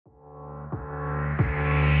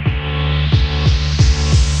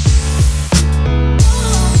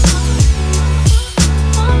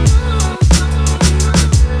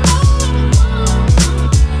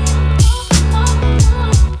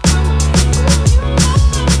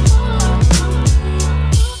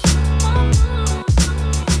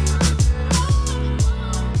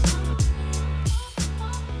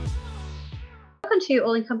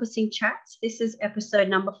All-Encompassing Chats. This is episode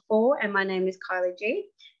number 4, and my name is Kylie G.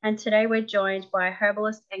 And today we're joined by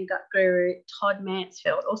herbalist and gut guru Todd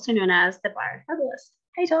Mansfield, also known as the Byron Herbalist.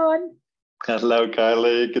 Hey, Todd. Hello,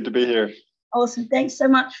 Kylie. Good to be here. Awesome. Thanks so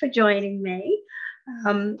much for joining me.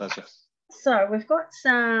 Pleasure. So we've got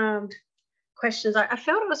some questions. I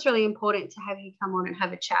felt it was really important to have you come on and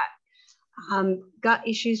have a chat. Gut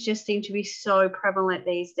issues just seem to be so prevalent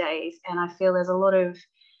these days, and I feel there's a lot of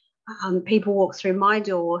people walk through my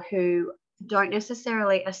door who don't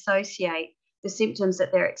necessarily associate the symptoms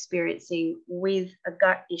that they're experiencing with a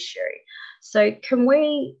gut issue. So can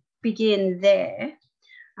we begin there?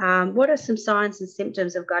 What are some signs and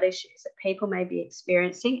symptoms of gut issues that people may be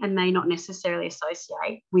experiencing and may not necessarily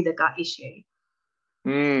associate with a gut issue?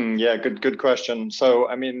 Yeah, good question. So,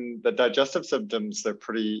 I mean, the digestive symptoms, they're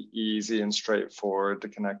pretty easy and straightforward to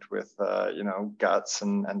connect with, guts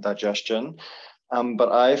and digestion.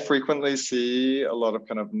 But I frequently see a lot of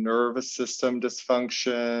kind of nervous system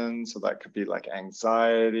dysfunction. So that could be like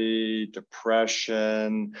anxiety,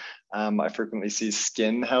 depression. I frequently see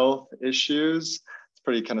skin health issues. It's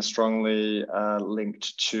pretty kind of strongly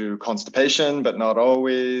linked to constipation, but not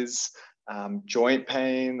always. Joint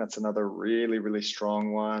pain, that's another really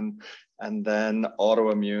strong one. And then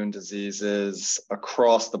autoimmune diseases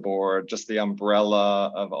across the board, just the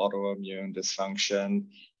umbrella of autoimmune dysfunction.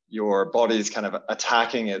 Your body's kind of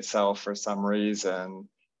attacking itself for some reason.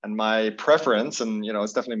 And my preference, and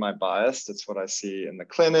it's definitely my bias, it's what I see in the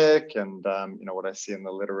clinic and what I see in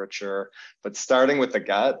the literature. But starting with the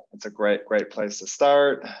gut, it's a great place to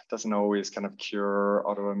start. Doesn't always kind of cure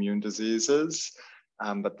autoimmune diseases.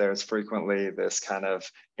 But there's frequently this kind of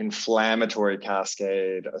inflammatory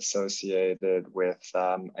cascade associated with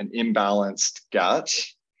an imbalanced gut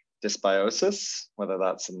dysbiosis, whether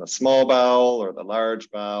that's in the small bowel or the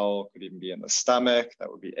large bowel, could even be in the stomach. That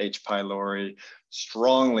would be H. pylori,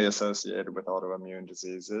 strongly associated with autoimmune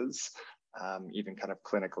diseases, even kind of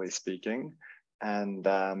clinically speaking. And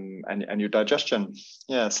your digestion.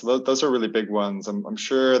 Yeah, so those are really big ones. I'm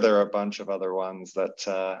sure there are a bunch of other ones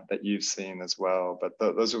that you've seen as well, but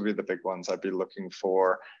those would be the big ones I'd be looking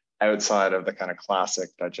for outside of the kind of classic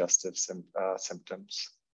digestive symptoms.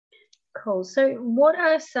 Cool. So what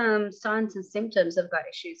are some signs and symptoms of gut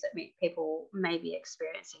issues that people may be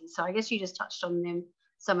experiencing? So I guess you just touched on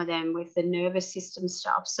some of them with the nervous system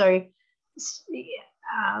stuff. So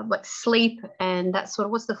like sleep and that sort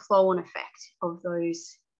of, what's the flow-on effect of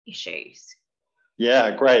those issues?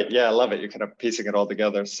 Yeah, great. Yeah, I love it. You're kind of piecing it all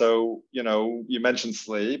together. So, you mentioned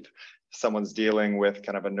sleep. Someone's dealing with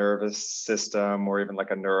kind of a nervous system or even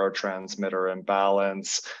like a neurotransmitter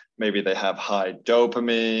imbalance. Maybe they have high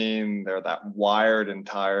dopamine. They're that wired and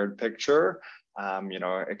tired picture.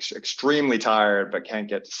 Extremely tired, but can't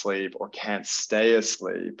get to sleep or can't stay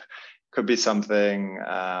asleep. Could be something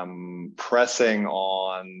pressing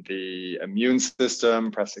on the immune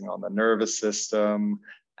system, pressing on the nervous system,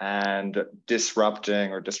 and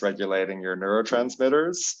disrupting or dysregulating your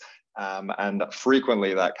neurotransmitters. And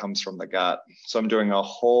frequently that comes from the gut. So I'm doing a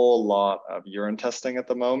whole lot of urine testing at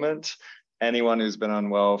the moment. Anyone who's been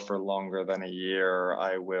unwell for longer than a year,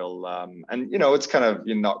 I will, it's kind of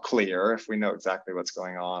not clear. If we know exactly what's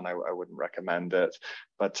going on, I wouldn't recommend it.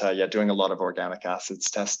 But doing a lot of organic acids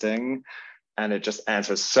testing, and it just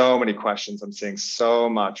answers so many questions. I'm seeing so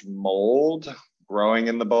much mold growing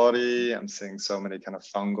in the body. I'm seeing so many kind of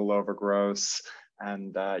fungal overgrowths.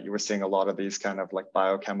 And you were seeing a lot of these kind of like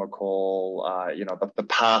biochemical, the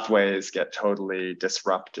pathways get totally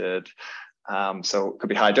disrupted. So it could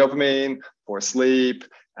be high dopamine, poor sleep,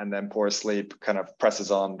 and then poor sleep kind of presses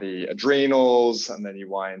on the adrenals, and then you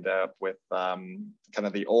wind up with kind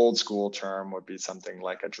of the old school term would be something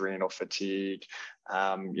like adrenal fatigue.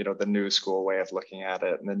 The new school way of looking at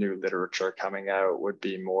it and the new literature coming out would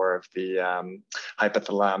be more of the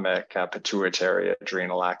hypothalamic pituitary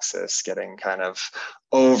adrenal axis getting kind of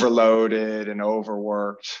overloaded and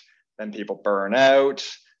overworked. Then people burn out.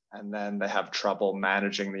 And then they have trouble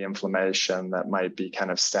managing the inflammation that might be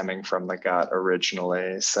kind of stemming from the gut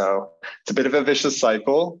originally. So it's a bit of a vicious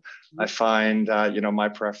cycle. I find, my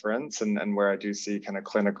preference and where I do see kind of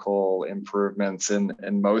clinical improvements in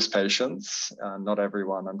most patients, not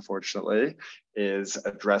everyone, unfortunately, is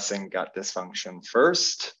addressing gut dysfunction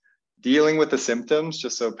first, dealing with the symptoms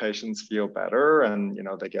just so patients feel better and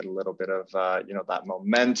they get a little bit of that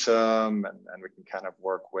momentum and we can kind of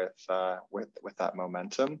work with that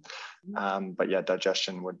momentum. But yeah,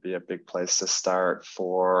 digestion would be a big place to start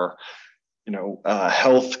for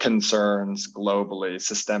health concerns globally,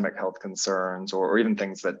 systemic health concerns, or even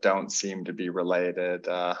things that don't seem to be related.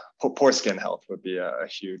 Poor skin health would be a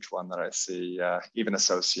huge one that I see, even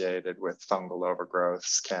associated with fungal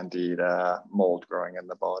overgrowths, candida, mold growing in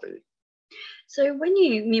the body. So when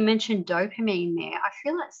you mentioned dopamine there, I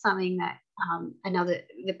feel like something that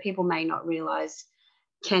that people may not realize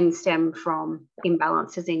can stem from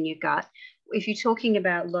imbalances in your gut. If you're talking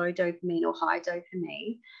about low dopamine or high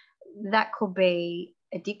dopamine, that could be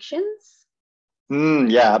addictions.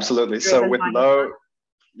 Yeah, absolutely. So with low,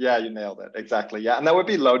 yeah, you nailed it. Exactly. Yeah. And that would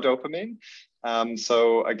be low dopamine.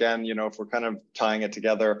 So again, if we're kind of tying it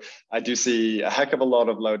together, I do see a heck of a lot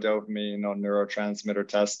of low dopamine on neurotransmitter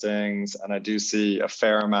testings, and I do see a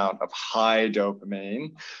fair amount of high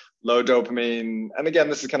dopamine. Low dopamine, and again,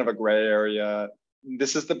 this is kind of a gray area.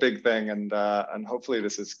 This is the big thing, and hopefully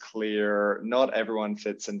this is clear. Not everyone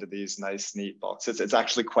fits into these nice, neat boxes. It's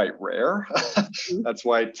actually quite rare. That's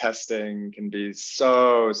why testing can be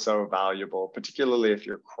so valuable, particularly if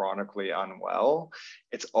you're chronically unwell.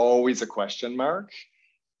 It's always a question mark.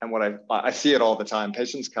 And what I see it all the time.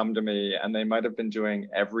 Patients come to me and they might have been doing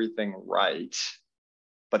everything right,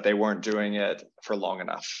 but they weren't doing it for long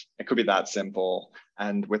enough. It could be that simple.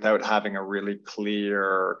 And without having a really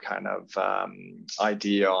clear kind of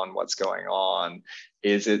idea on what's going on,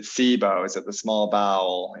 is it SIBO? Is it the small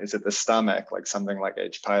bowel? Is it the stomach, like something like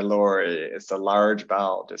H. pylori? Is the large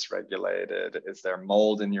bowel dysregulated? Is there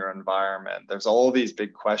mold in your environment? There's all these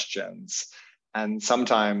big questions. And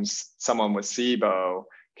sometimes someone with SIBO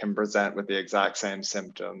can present with the exact same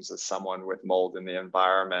symptoms as someone with mold in the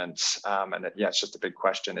environment. It's just a big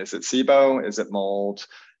question. Is it SIBO? Is it mold?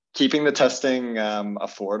 Keeping the testing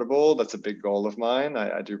affordable, that's a big goal of mine.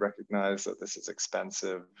 I do recognize that this is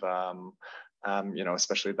expensive,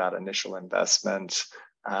 especially that initial investment.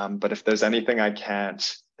 But if there's anything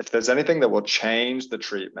if there's anything that will change the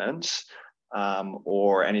treatment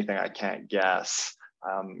or anything I can't guess,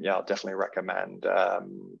 I'll definitely recommend,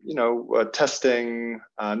 testing,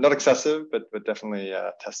 not excessive, but definitely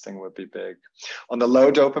testing would be big. On the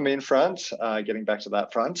low dopamine front, getting back to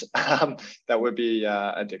that front, that would be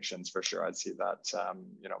addictions for sure. I'd see that,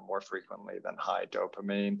 more frequently than high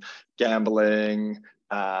dopamine. Gambling,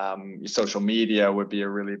 social media would be a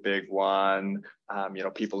really big one.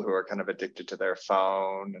 People who are kind of addicted to their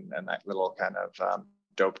phone and that little kind of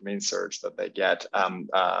dopamine surge that they get.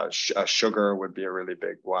 Sugar would be a really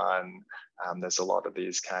big one. There's a lot of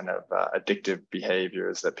these kind of addictive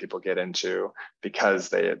behaviors that people get into because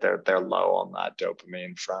they're low on that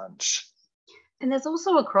dopamine front. And there's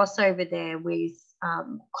also a crossover there with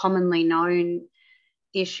commonly known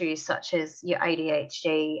issues such as your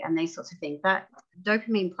ADHD and these sorts of things. That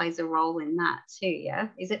dopamine plays a role in that too. Yeah,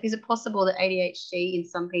 is it possible that ADHD in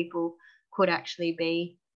some people could actually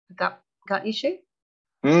be a gut issue?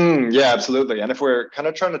 Yeah, absolutely. And if we're kind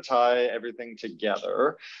of trying to tie everything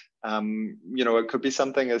together, it could be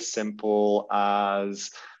something as simple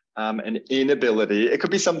as an inability. It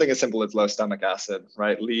could be something as simple as low stomach acid,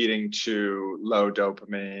 right, leading to low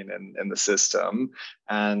dopamine in the system.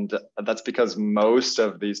 And that's because most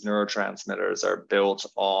of these neurotransmitters are built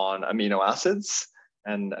on amino acids.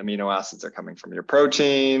 And amino acids are coming from your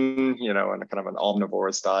protein, in a kind of an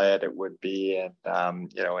omnivore's diet, it would be in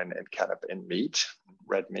kind of in meat,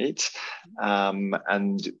 red meat,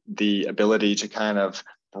 and the ability to kind of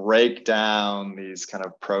break down these kind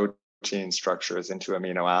of protein structures into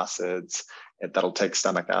amino acids. That'll take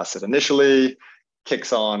stomach acid initially,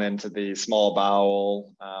 kicks on into the small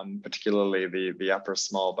bowel, particularly the upper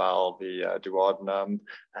small bowel, the duodenum,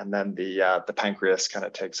 and then the pancreas kind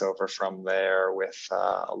of takes over from there with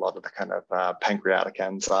a lot of the kind of pancreatic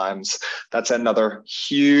enzymes. That's another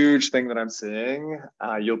huge thing that I'm seeing.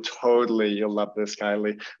 You'll love this,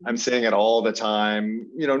 Kylie. I'm seeing it all the time.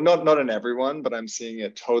 Not in everyone, but I'm seeing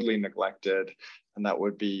it totally neglected. And that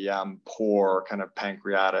would be poor kind of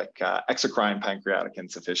pancreatic, exocrine pancreatic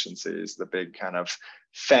insufficiencies, the big kind of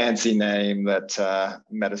fancy name that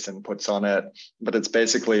medicine puts on it. But it's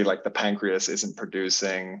basically like the pancreas isn't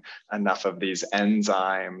producing enough of these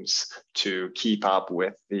enzymes to keep up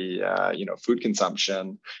with the food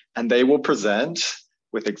consumption. And they will present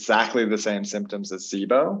with exactly the same symptoms as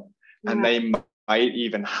SIBO. Yeah. And they might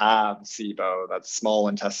even have SIBO, that's small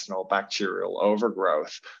intestinal bacterial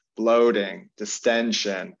overgrowth, bloating,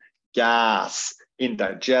 distension, gas,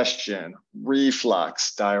 indigestion,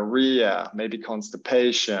 reflux, diarrhea, maybe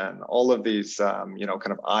constipation, all of these, kind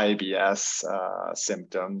of IBS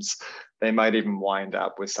symptoms. They might even wind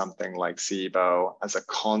up with something like SIBO as a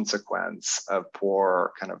consequence of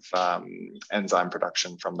poor kind of enzyme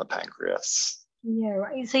production from the pancreas. Yeah,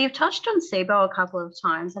 right. So you've touched on SIBO a couple of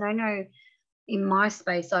times, and I know in my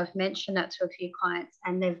space, I've mentioned that to a few clients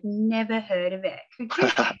and they've never heard of it. Could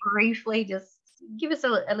you briefly just give us a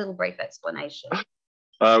little brief explanation?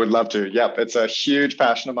 I would love to. Yep, it's a huge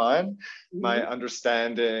passion of mine. My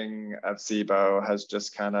understanding of SIBO has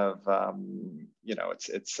just kind of,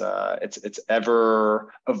 it's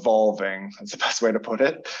ever evolving. That's the best way to put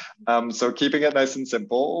it. So keeping it nice and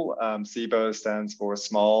simple, SIBO stands for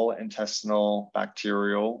small intestinal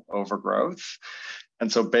bacterial overgrowth.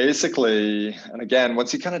 And so basically, and again,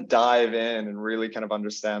 once you kind of dive in and really kind of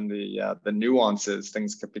understand the nuances,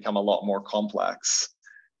 things could become a lot more complex.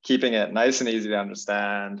 Keeping it nice and easy to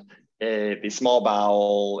understand, the small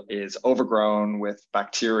bowel is overgrown with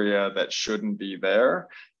bacteria that shouldn't be there.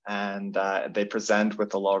 And they present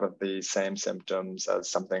with a lot of the same symptoms as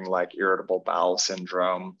something like irritable bowel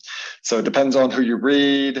syndrome. So it depends on who you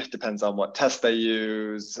read, depends on what test they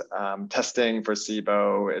use. Testing for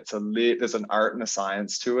SIBO, there's an art and a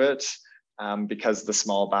science to it. Because the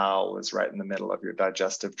small bowel is right in the middle of your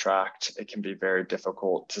digestive tract, it can be very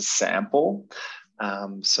difficult to sample.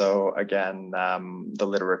 So again, the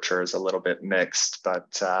literature is a little bit mixed,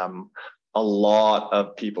 but a lot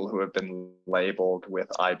of people who have been labeled with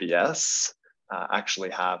IBS actually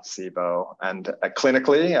have SIBO. And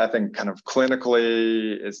clinically, I think kind of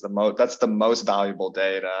clinically is that's the most valuable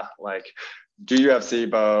data. Like, do you have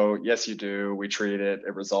SIBO? Yes, you do. We treat it,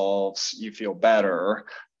 it resolves, you feel better.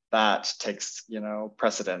 That takes,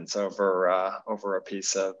 precedence over a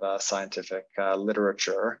piece of scientific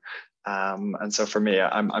literature. And so for me,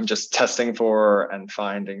 I'm just testing for and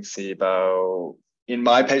finding SIBO in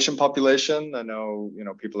my patient population. I know,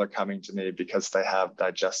 people are coming to me because they have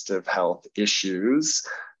digestive health issues.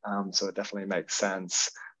 So it definitely makes sense.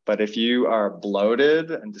 But if you are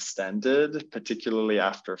bloated and distended, particularly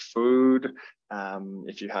after food,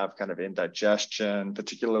 if you have kind of indigestion,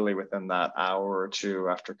 particularly within that hour or two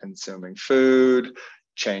after consuming food,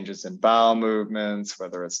 changes in bowel movements,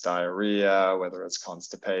 whether it's diarrhea, whether it's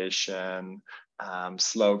constipation,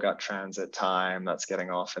 slow gut transit time, that's getting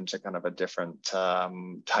off into kind of a different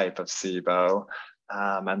type of SIBO.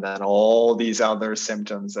 And then all these other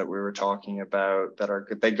symptoms that we were talking about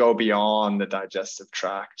they go beyond the digestive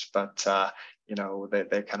tract, but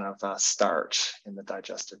they kind of start in the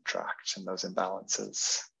digestive tract and those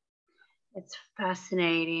imbalances. It's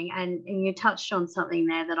fascinating. And you touched on something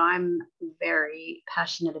there that I'm very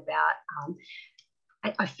passionate about.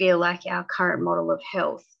 I feel like our current model of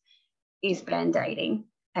health is band-aiding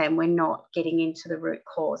and we're not getting into the root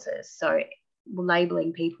causes. So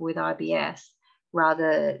labeling people with IBS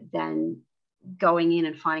rather than going in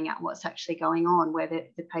and finding out what's actually going on, where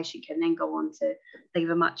the patient can then go on to live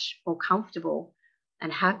a much more comfortable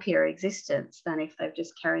and happier existence than if they're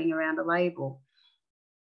just carrying around a label.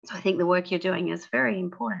 So I think the work you're doing is very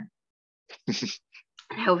important.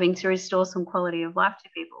 Helping to restore some quality of life to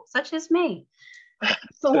people, such as me,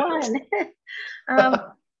 for one.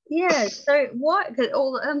 Yeah, so what?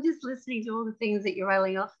 I'm just listening to all the things that you're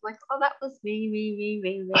railing off, like, oh, that was me.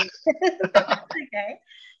 Okay.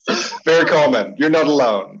 So very common. You're not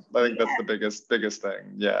alone. I think that's the biggest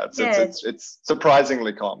thing. Yeah, it's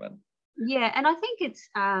surprisingly common. Yeah, and I think it's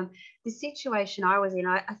the situation I was in.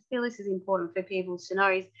 I feel this is important for people to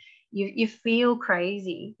know is you feel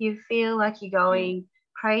crazy. You feel like you're going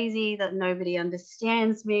crazy, that nobody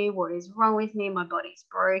understands me. What is wrong with me? My body's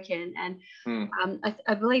broken. And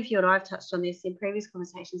I believe you and I have touched on this in previous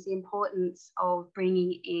conversations, the importance of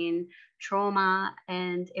bringing in trauma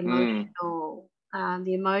and emotional,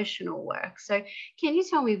 the emotional work. So can you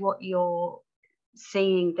tell me what you're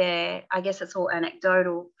seeing there? I guess it's all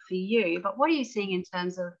anecdotal for you, but what are you seeing in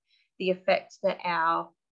terms of the effect that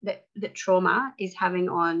that trauma is having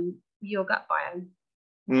on your gut biome?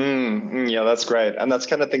 Yeah, that's great. And that's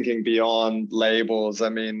kind of thinking beyond labels. I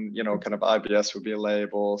mean, kind of IBS would be a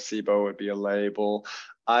label, SIBO would be a label.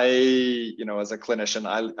 I, as a clinician,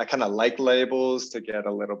 I kind of like labels to get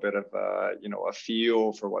a little bit of a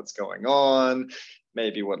feel for what's going on,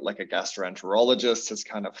 maybe what like a gastroenterologist has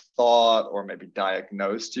kind of thought or maybe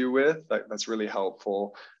diagnosed you with. That's really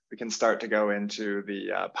helpful. We can start to go into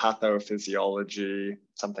the pathophysiology,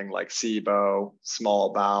 something like SIBO,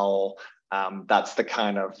 small bowel. That's the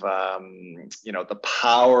kind of, the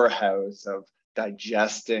powerhouse of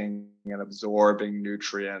digesting and absorbing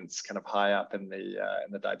nutrients kind of high up in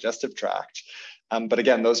the digestive tract. But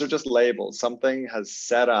again, those are just labels. Something has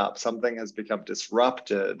set up, something has become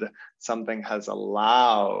disrupted, something has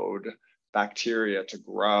allowed bacteria to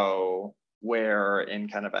grow where in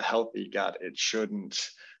kind of a healthy gut it shouldn't.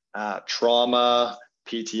 Trauma,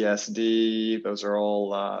 PTSD, those are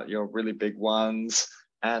all really big ones.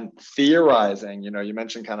 and theorizing. You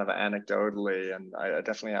mentioned kind of anecdotally, and I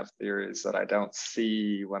definitely have theories that I don't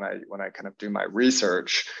see when I kind of do my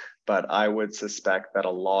research, but I would suspect that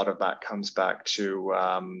a lot of that comes back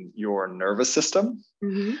to your nervous system.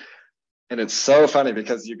 Mm-hmm. And it's so funny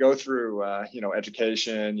because you go through,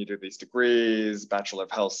 education, you do these degrees, Bachelor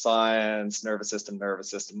of Health Science, nervous system, nervous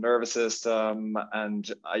system, nervous system. And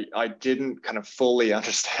I didn't kind of fully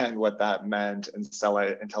understand what that meant until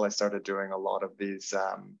I started doing a lot of these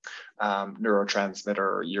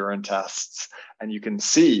neurotransmitter urine tests. And you can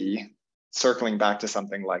see, circling back to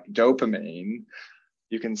something like dopamine,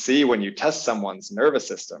 you can see when you test someone's nervous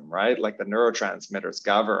system, right? Like the neurotransmitters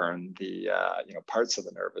govern the parts of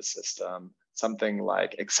the nervous system. Something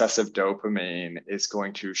like excessive dopamine is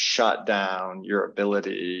going to shut down your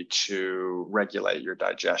ability to regulate your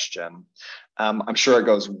digestion. I'm sure it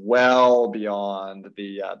goes well beyond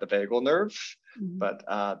the vagal nerve, but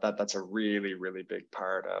that's a really, really big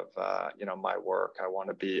part of my work. I want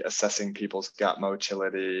to be assessing people's gut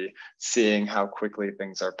motility, seeing how quickly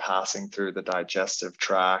things are passing through the digestive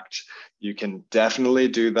tract. You can definitely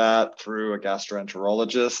do that through a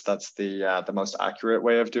gastroenterologist. That's the most accurate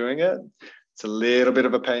way of doing it. It's a little bit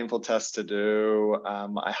of a painful test to do.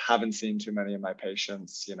 I haven't seen too many of my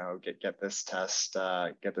patients, get this test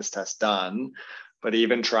done. But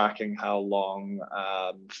even tracking how long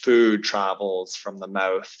food travels from the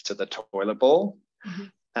mouth to the toilet bowl. Mm-hmm.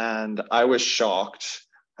 And I was shocked.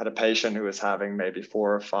 Had a patient who was having maybe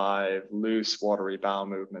 4 or 5 loose, watery bowel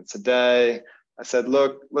movements a day. I said,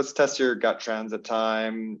 look, let's test your gut transit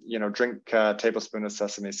time. Drink a tablespoon of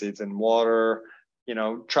sesame seeds in water.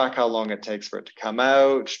 Track how long it takes for it to come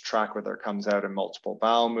out. Track whether it comes out in multiple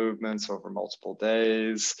bowel movements over multiple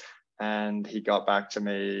days. And he got back to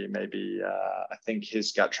me maybe, I think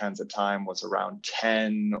his gut transit time was around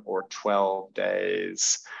 10 or 12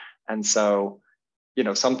 days. And so,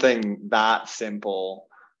 something that simple,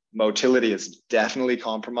 motility is definitely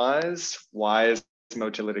compromised. Why is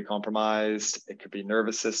motility compromised? It could be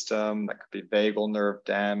nervous system, that could be vagal nerve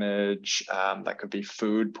damage, that could be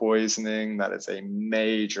food poisoning. That is a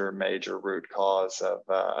major, major root cause of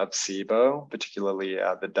SIBO, particularly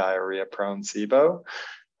the diarrhea-prone SIBO.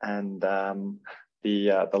 And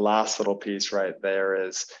the last little piece right there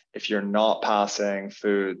is, if you're not passing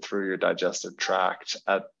food through your digestive tract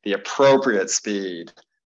at the appropriate speed,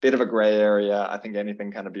 bit of a gray area. I think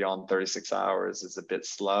anything kind of beyond 36 hours is a bit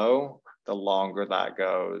slow. The longer that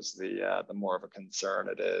goes, the more of a concern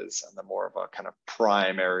it is, and the more of a kind of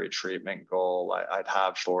primary treatment goal I'd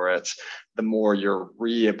have for it. The more you're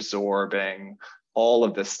reabsorbing all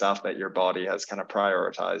of this stuff that your body has kind of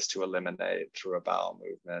prioritized to eliminate through a bowel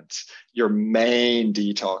movement, your main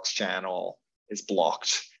detox channel is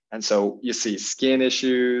blocked. And so you see skin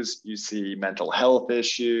issues, you see mental health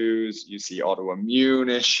issues, you see autoimmune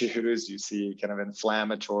issues, you see kind of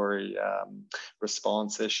inflammatory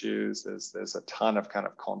response issues. There's a ton of kind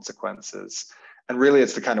of consequences. And really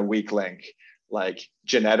it's the kind of weak link, like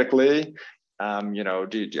genetically, are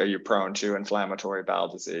you prone to inflammatory bowel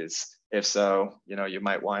disease? If so, you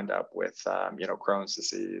might wind up with, Crohn's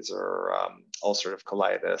disease or ulcerative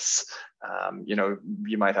colitis.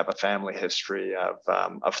 You might have a family history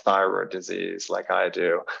of thyroid disease, like I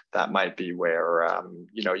do. That might be where,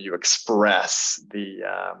 you express the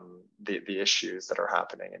issues that are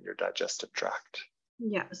happening in your digestive tract.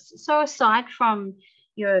 Yes. So aside from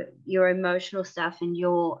your emotional stuff and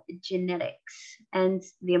your genetics, and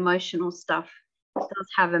the emotional stuff does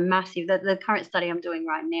have a massive, the current study I'm doing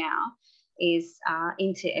right now is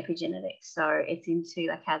into epigenetics. So it's into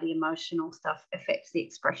like how the emotional stuff affects the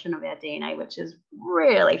expression of our DNA, which is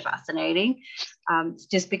really fascinating.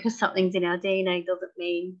 Just because something's in our DNA doesn't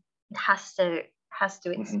mean it has to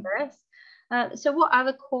express. So what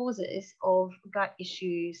other causes of gut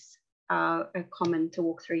issues are common to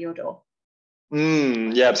walk through your door?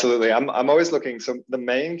 Yeah, absolutely. I'm always looking. So the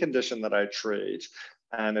main condition that I treat,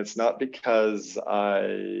 and it's not because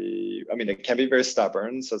I mean, it can be very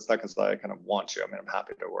stubborn. So it's not because I kind of want to. I mean, I'm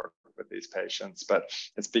happy to work with these patients, but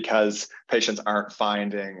it's because patients aren't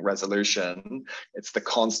finding resolution. It's the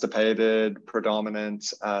constipated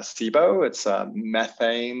predominant SIBO. It's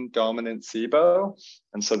methane dominant SIBO.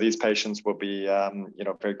 And so these patients will be,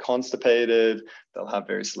 very constipated. They'll have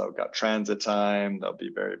very slow gut transit time. They'll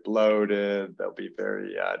be very bloated. They'll be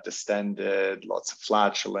very distended, lots of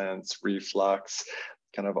flatulence, reflux,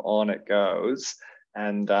 kind of on it goes.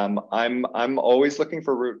 And I'm always looking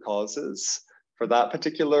for root causes for that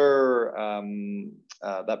particular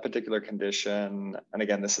condition. And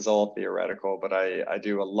again, this is all theoretical, but I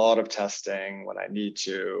do a lot of testing when I need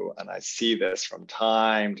to, and I see this from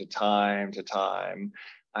time to time to time.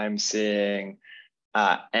 I'm seeing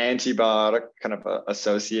antibiotic kind of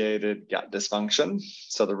associated gut dysfunction.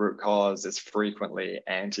 So the root cause is frequently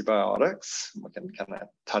antibiotics. We can kind of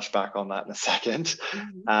touch back on that in a second.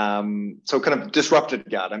 So kind of disrupted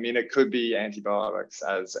gut. I mean, it could be antibiotics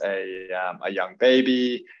as a young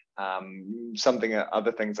baby.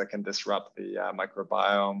 Other things that can disrupt the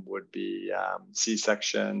microbiome would be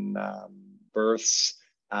C-section, births,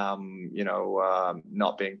 not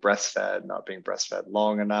being breastfed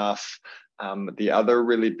long enough. The other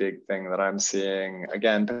really big thing that I'm seeing,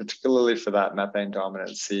 again, particularly for that methane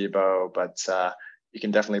dominant SIBO, but you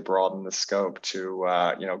can definitely broaden the scope to,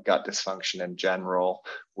 gut dysfunction in general,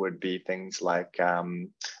 would be things like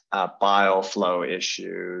bile flow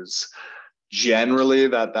issues. Generally,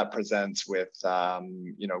 that presents with,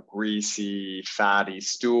 greasy, fatty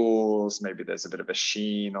stools. Maybe there's a bit of a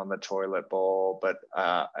sheen on the toilet bowl, but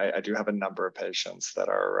I do have a number of patients that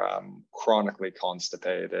are chronically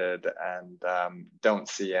constipated and don't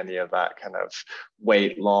see any of that kind of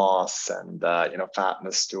weight loss and, fat in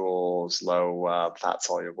the stools, low fat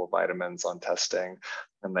soluble vitamins on testing.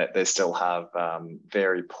 And they still have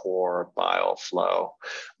very poor bile flow.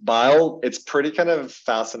 Bile, it's pretty kind of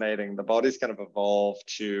fascinating. The body's kind of evolved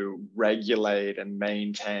to regulate and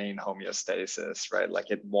maintain homeostasis, right?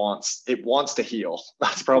 Like it wants to heal.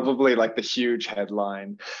 That's probably like the huge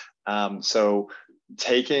headline. So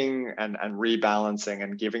taking and rebalancing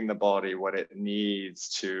and giving the body what it needs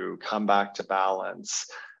to come back to balance,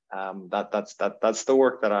 that's the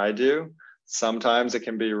work that I do. Sometimes it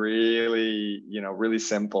can be really, really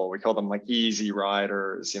simple. We call them like easy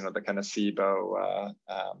riders, the kind of SIBO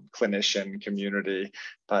clinician community.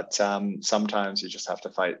 But sometimes you just have to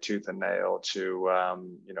fight tooth and nail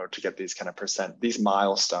to, to get these kind of these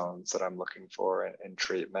milestones that I'm looking for in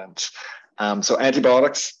treatment. So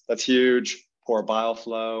antibiotics, that's huge. Poor bile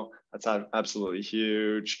flow, that's absolutely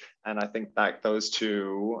huge. And I think that those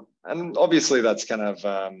two, and obviously that's kind of,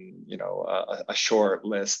 a short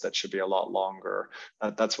list that should be a lot longer.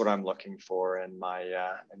 That's what I'm looking for in my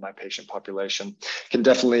patient population. Can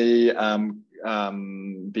definitely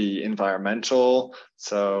be environmental.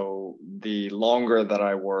 So the longer that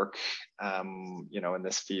I work, in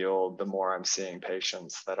this field, the more I'm seeing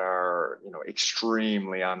patients that are,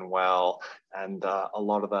 extremely unwell. And a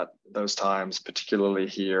lot of those times, particularly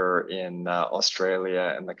here in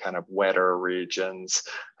Australia and the kind of wetter regions,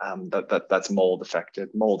 that's mold affected,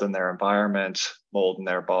 mold in their environment, mold in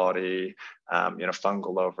their body,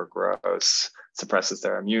 fungal overgrowth, suppresses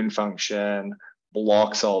their immune function,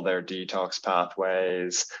 blocks all their detox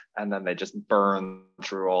pathways, and then they just burn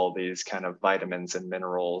through all these kind of vitamins and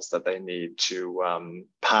minerals that they need to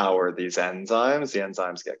power these enzymes. The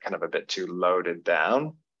enzymes get kind of a bit too loaded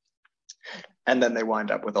down. And then they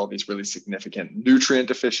wind up with all these really significant nutrient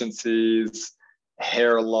deficiencies,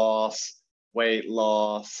 hair loss, weight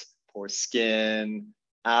loss, poor skin,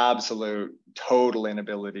 absolute total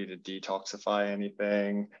inability to detoxify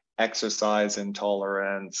anything, exercise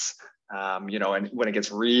intolerance, and when it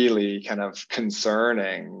gets really kind of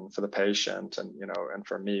concerning for the patient and, and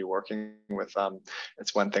for me working with them,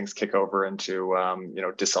 it's when things kick over into,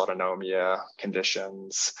 dysautonomia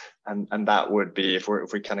conditions. And that would be, if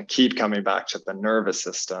we kind of keep coming back to the nervous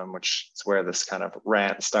system, which is where this kind of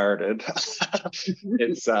rant started, that's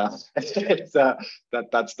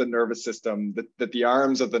the nervous system, that the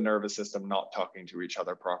arms of the nervous system not talking to each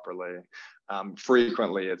other properly.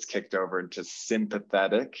 Frequently it's kicked over into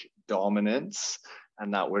sympathetic dominance,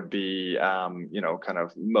 and that would be, kind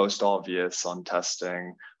of most obvious on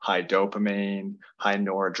testing high dopamine, high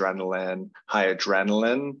noradrenaline, high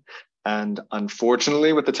adrenaline. And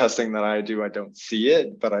unfortunately, with the testing that I do, I don't see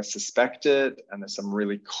it, but I suspect it. And there's some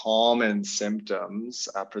really common symptoms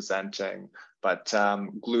presenting. But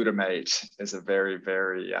glutamate is a very,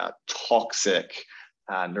 very toxic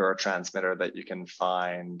neurotransmitter that you can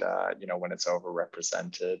find, when it's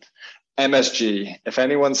overrepresented. MSG, if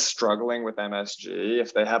anyone's struggling with MSG,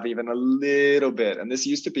 if they have even a little bit, and this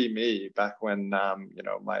used to be me back when,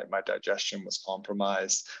 my digestion was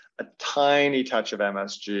compromised, a tiny touch of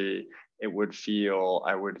MSG, I would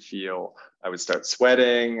start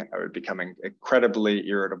sweating, I would become incredibly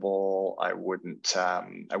irritable, I wouldn't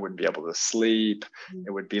be able to sleep.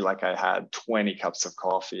 It would be like I had 20 cups of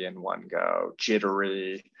coffee in one go,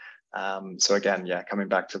 jittery. So again, coming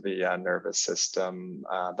back to the nervous system,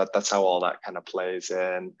 that's how all that kind of plays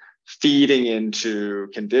in, feeding into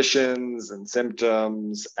conditions and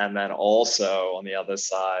symptoms, and then also on the other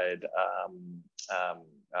side,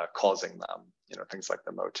 causing them, things like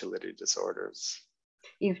the motility disorders.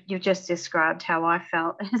 You've just described how I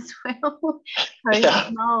felt as well. Yeah.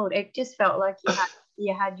 Mold. It just felt like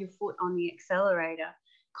you had your foot on the accelerator.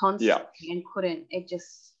 constantly and couldn't, it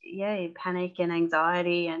just, panic and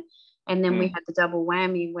anxiety. And then we had the double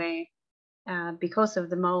whammy where because of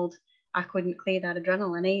the mold, I couldn't clear that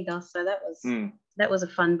adrenaline either. So that was a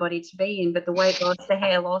fun body to be in. But the weight loss, the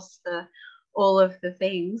hair loss, all of the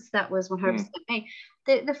things, that was 100% me.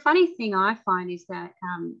 The funny thing I find is that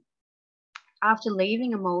after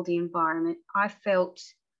leaving a moldy environment, I felt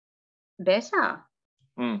better.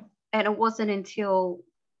 And it wasn't until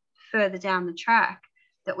further down the track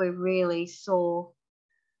that we really saw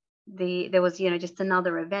there was, just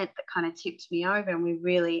another event that kind of tipped me over, and we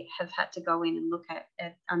really have had to go in and look at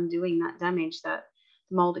undoing that damage that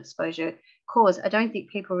mold exposure caused. I don't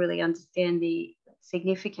think people really understand the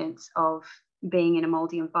significance of being in a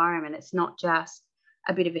moldy environment. It's not just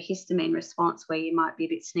a bit of a histamine response where you might be a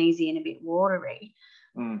bit sneezy and a bit watery.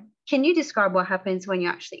 Can you describe what happens when you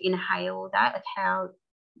actually inhale that, like how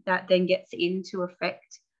that then gets in to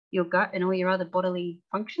affect your gut and all your other bodily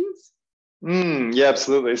functions? Yeah,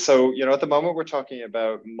 absolutely. So, at the moment we're talking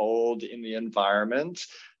about mold in the environment.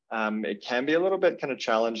 It can be a little bit kind of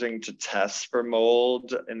challenging to test for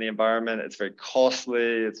mold in the environment. It's very costly,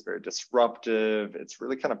 it's very disruptive, it's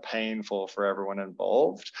really kind of painful for everyone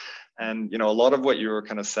involved. And, a lot of what you were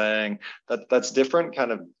kind of saying, that's different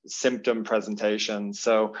kind of symptom presentation.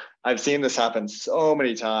 So I've seen this happen so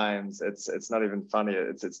many times. It's not even funny.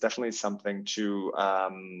 It's definitely something to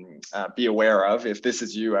be aware of. If this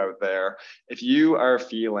is you out there, if you are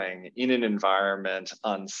feeling in an environment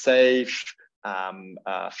unsafe,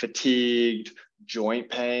 fatigued, joint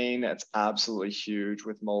pain, it's absolutely huge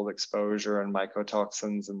with mold exposure and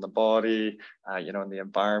mycotoxins in the body, in the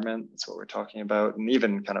environment. That's what we're talking about. And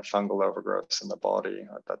even kind of fungal overgrowths in the body,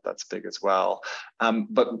 that's big as well.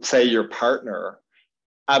 But say your partner,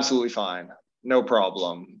 absolutely fine, no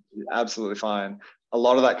problem, absolutely fine. A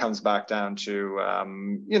lot of that comes back down to,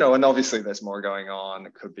 and obviously there's more going on.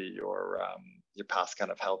 It could be your past kind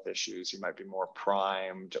of health issues. You might be more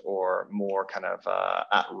primed or more kind of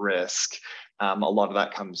at risk. A lot of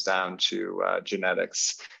that comes down to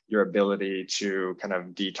genetics, your ability to kind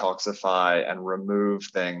of detoxify and remove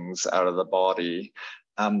things out of the body.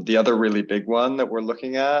 The other really big one that we're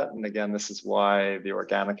looking at, and again, this is why the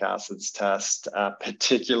organic acids test,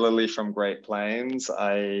 particularly from Great Plains,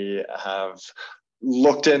 I have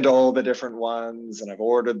looked into all the different ones and I've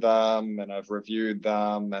ordered them and I've reviewed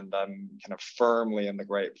them, and I'm kind of firmly in the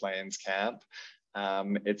Great Plains camp.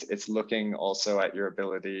 It's looking also at your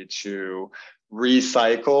ability to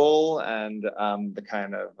recycle and the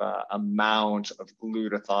kind of amount of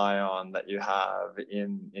glutathione that you have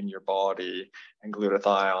in your body. And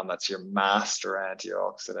glutathione, that's your master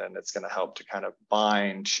antioxidant. It's going to help to kind of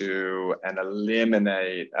bind to and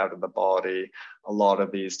eliminate out of the body a lot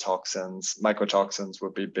of these toxins. Mycotoxins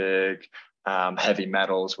would be big. Heavy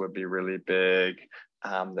metals would be really big.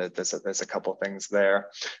 There's a couple things there.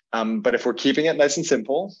 But if we're keeping it nice and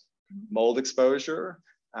simple, mold exposure,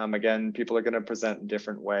 again, people are going to present in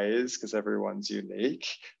different ways because everyone's unique.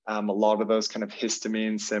 A lot of those kind of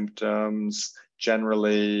histamine symptoms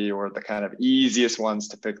generally, or the kind of easiest ones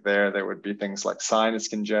to pick there would be things like sinus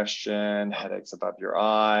congestion, headaches above your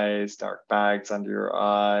eyes, dark bags under your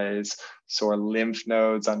eyes, sore lymph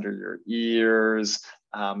nodes under your ears,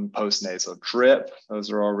 postnasal drip. Those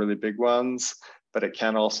are all really big ones. But it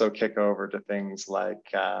can also kick over to things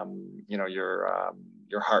like,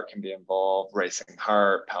 your heart can be involved, racing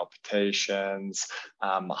heart, palpitations,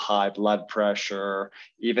 high blood pressure,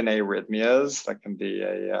 even arrhythmias. That can be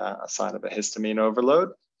a sign of a histamine overload.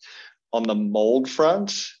 On the mold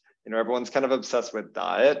front, everyone's kind of obsessed with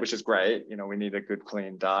diet, which is great. We need a good,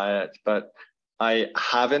 clean diet, but I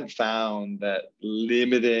haven't found that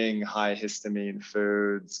limiting high histamine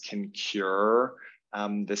foods can cure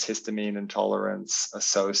this histamine intolerance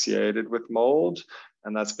associated with mold.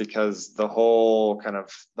 And that's because the whole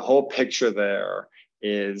picture there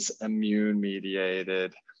is immune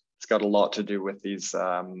mediated. It's got a lot to do with these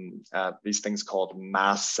things called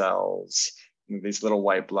mast cells, these little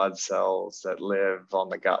white blood cells that live on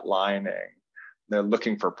the gut lining. They're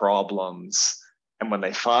looking for problems. And when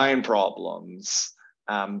they find problems,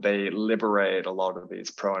 they liberate a lot of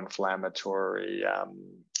these pro-inflammatory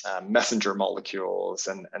messenger molecules,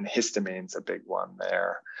 and histamine's a big one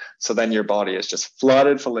there. So then your body is just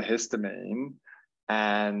flooded full of histamine,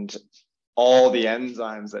 and all the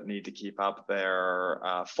enzymes that need to keep up there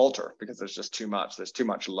falter because there's just too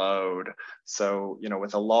much load. So,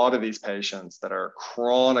 with a lot of these patients that are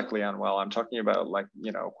chronically unwell, I'm talking about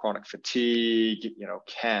chronic fatigue,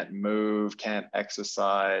 can't move, can't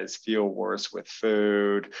exercise, feel worse with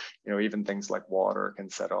food, even things like water can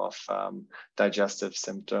set off digestive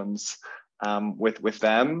symptoms. with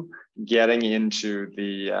them, getting into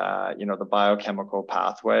the the biochemical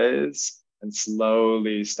pathways and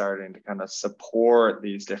slowly starting to kind of support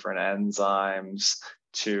these different enzymes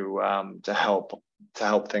to help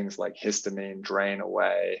things like histamine drain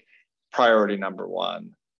away. Priority number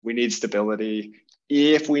one. We need stability.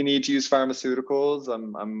 If we need to use pharmaceuticals,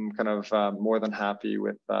 I'm kind of more than happy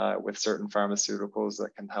with certain pharmaceuticals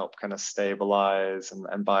that can help kind of stabilize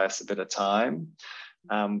and buy us a bit of time.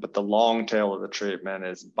 But the long tail of the treatment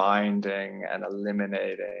is binding and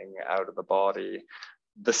eliminating out of the body.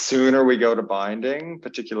 The sooner we go to binding,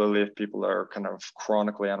 particularly if people are kind of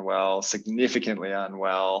chronically unwell, significantly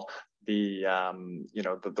unwell, the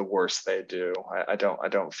worse they do. I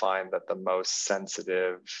don't find that the most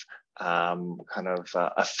sensitive mold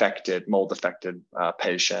affected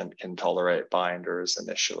patient can tolerate binders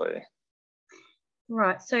initially.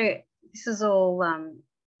 Right. So this is all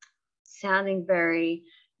sounding very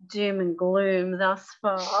doom and gloom thus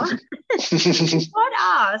far. What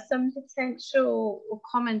are some potential or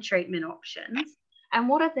common treatment options, and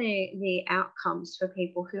what are the outcomes for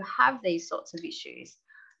people who have these sorts of issues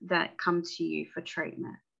that come to you for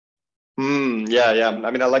treatment? Yeah.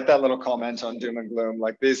 I mean, I like that little comment on doom and gloom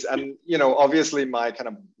like this. And, obviously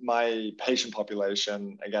my patient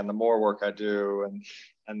population, again, the more work I do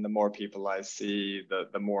and the more people I see,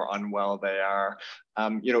 the more unwell they are.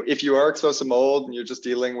 If you are exposed to mold and you're just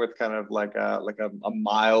dealing with kind of like a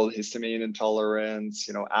mild histamine intolerance,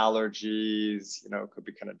 allergies, could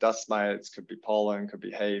be kind of dust mites, could be pollen, could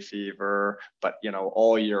be hay fever, but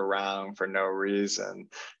all year round for no reason.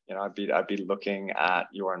 I'd be looking at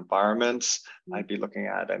your environment. I'd be looking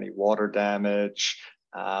at any water damage.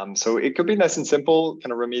 So it could be nice and simple.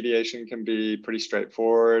 Kind of remediation can be pretty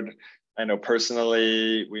straightforward. I know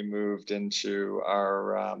personally, we moved into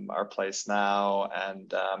our place now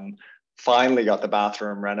and finally got the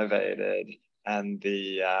bathroom renovated. And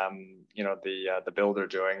the builder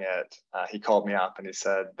doing it, he called me up and he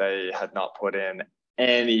said they had not put in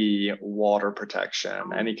any water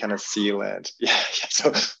protection, any kind of sealant. Yeah.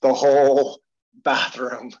 So the whole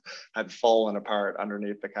bathroom had fallen apart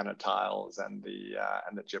underneath the kind of tiles and the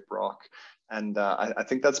gyprock. And I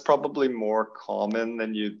think that's probably more common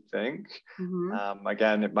than you'd think.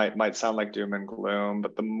 Again, it might sound like doom and gloom,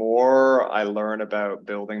 but the more I learn about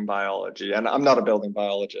building biology, and I'm not a building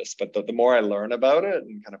biologist, but the more I learn about it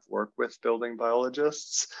and kind of work with building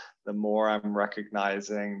biologists, the more I'm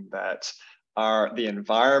recognizing that the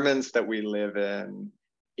environments that we live in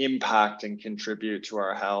impact and contribute to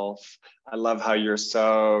our health. I love how you're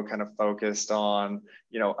so kind of focused on,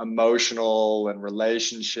 emotional and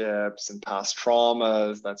relationships and past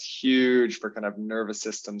traumas. That's huge for kind of nervous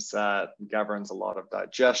system set, governs a lot of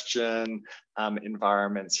digestion.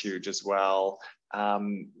 Environment's huge as well.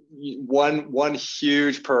 One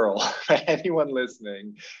huge pearl for anyone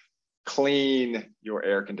listening: clean your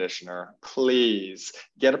air conditioner. Please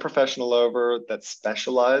get a professional over that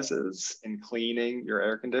specializes in cleaning your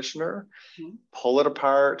air conditioner. Pull it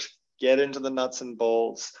apart, get into the nuts and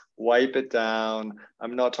bolts, wipe it down.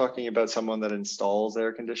 I'm not talking about someone that installs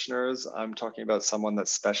air conditioners. I'm talking about someone that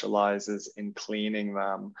specializes in cleaning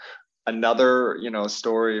them. Another,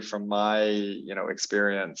 story from my,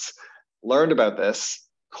 experience, learned about this,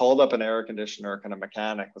 called up an air conditioner kind of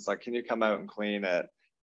mechanic, was like, can you come out and clean it?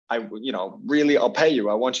 Really, I'll pay you.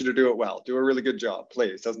 I want you to do it well. Do a really good job,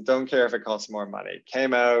 please. Don't care if it costs more money.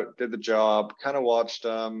 Came out, did the job, kind of watched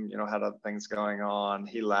him, had other things going on.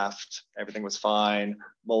 He left, everything was fine.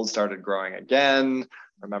 Mold started growing again.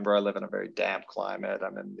 Remember, I live in a very damp climate.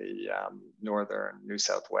 I'm in the northern New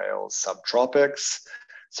South Wales subtropics.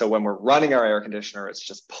 So when we're running our air conditioner, it's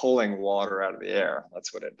just pulling water out of the air.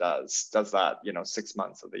 That's what it does. Does that, 6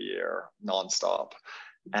 months of the year, nonstop.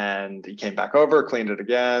 And he came back over, cleaned it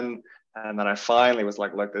again. And then I finally was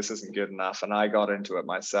like, look, this isn't good enough. And I got into it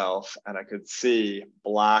myself and I could see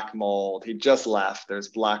black mold. He just left. There's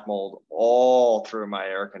black mold all through my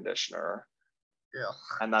air conditioner. Yeah.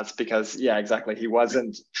 And that's because, yeah, exactly. He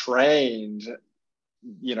wasn't trained.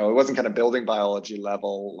 It wasn't kind of building biology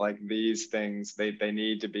level. Like these things, they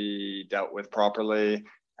need to be dealt with properly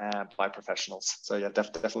by professionals. So yeah,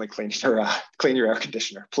 definitely clean your air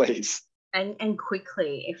conditioner, please. And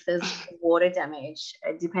quickly, if there's water damage,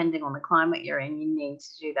 depending on the climate you're in, you need to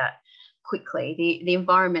do that quickly. The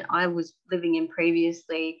environment I was living in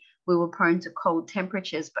previously, we were prone to cold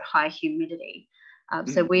temperatures but high humidity.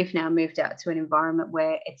 So we've now moved out to an environment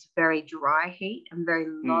where it's very dry heat and very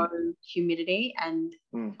low humidity. And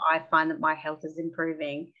I find that my health is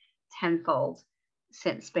improving tenfold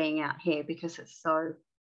since being out here because it's so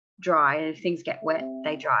dry. And if things get wet,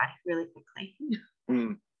 they dry really quickly.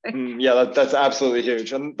 Yeah, that's absolutely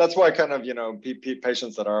huge. And that's why kind of,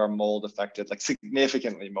 patients that are mold affected, like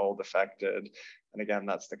significantly mold affected. And again,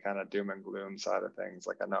 that's the kind of doom and gloom side of things.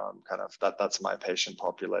 Like I know I'm kind of, that's my patient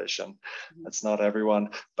population. That's not everyone,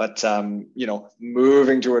 but,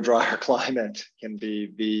 moving to a drier climate can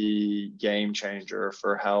be the game changer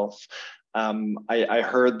for health. I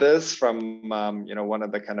heard this from, one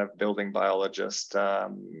of the kind of building biologist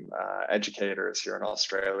educators here in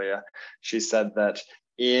Australia. She said that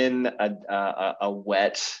in a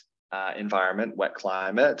wet environment, wet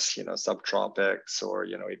climate, subtropics, or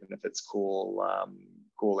even if it's cool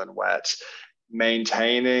and wet,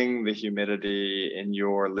 maintaining the humidity in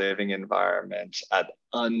your living environment at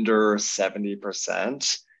under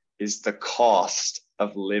 70% is the cost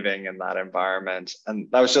of living in that environment. And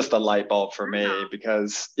that was just a light bulb for me,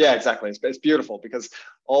 because yeah, exactly, it's beautiful, because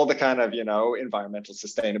all the kind of environmental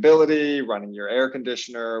sustainability, running your air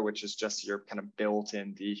conditioner, which is just your kind of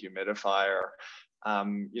built-in dehumidifier.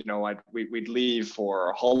 We'd leave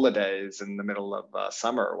for holidays in the middle of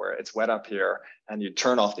summer where it's wet up here, and you'd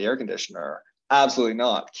turn off the air conditioner. Absolutely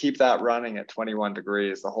not. Keep that running at 21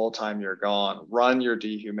 degrees the whole time you're gone. Run your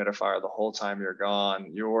dehumidifier the whole time you're gone.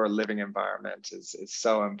 Your living environment is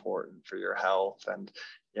so important for your health. And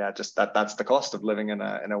yeah, just that's the cost of living in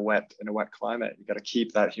a wet climate. You got to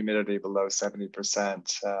keep that humidity below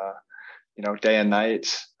 70%, day and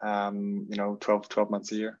night, 12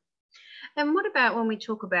 months a year. And what about when we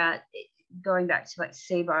talk about going back to like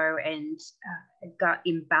SIBO and gut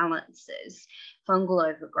imbalances, fungal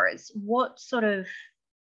overgrowths, what sort of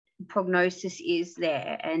prognosis is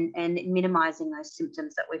there, and minimizing those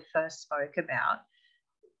symptoms that we first spoke about?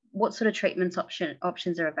 What sort of treatments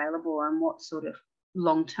options are available, and what sort of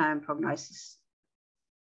long-term prognosis?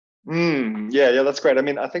 Yeah, that's great. I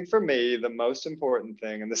mean, I think for me, the most important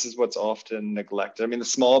thing, and this is what's often neglected, I mean, the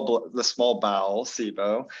small bowel,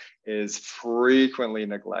 SIBO, is frequently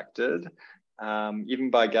neglected,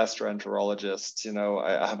 even by gastroenterologists.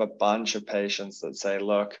 I have a bunch of patients that say,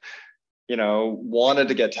 look, wanted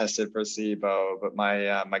to get tested for SIBO, but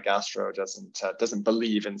my gastro doesn't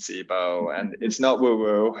believe in SIBO, and it's not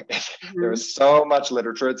woo-woo. There's so much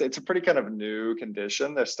literature. It's a pretty kind of new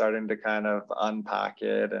condition. They're starting to kind of unpack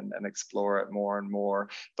it and explore it more and more,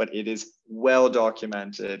 but it is well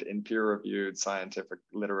documented in peer-reviewed scientific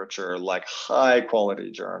literature, like high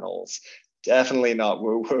quality journals. Definitely not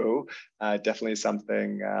woo-woo. Definitely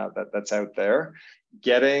something that's out there.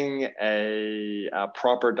 Getting a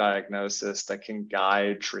proper diagnosis that can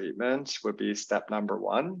guide treatment would be step number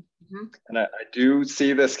one. And I do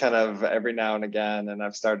see this kind of every now and again, and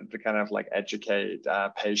I've started to kind of like educate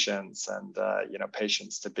patients and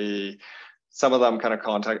patients to be, some of them kind of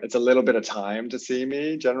contact, it's a little bit of time to see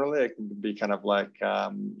me. Generally it can be kind of like a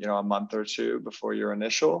month or two before your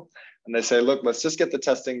initial, and they say, look, let's just get the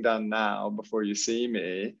testing done now before you see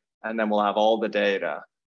me, and then we'll have all the data.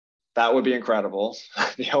 That would be incredible.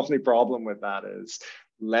 The only problem with that is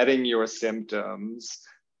letting your symptoms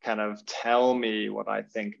kind of tell me what I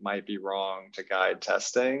think might be wrong to guide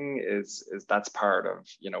testing is that's part of,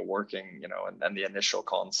 working, and the initial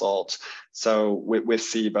consult. So with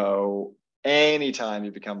SIBO, anytime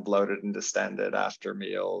you become bloated and distended after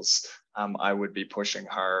meals, I would be pushing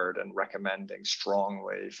hard and recommending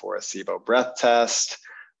strongly for a SIBO breath test.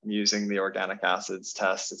 I'm using the organic acids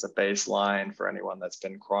test as a baseline for anyone that's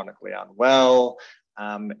been chronically unwell.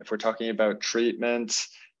 If we're talking about treatment,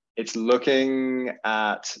 it's looking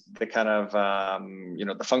at the kind of,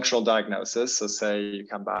 the functional diagnosis. So say you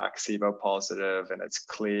come back SIBO positive and it's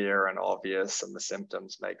clear and obvious and the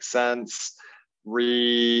symptoms make sense.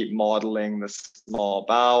 Remodeling the small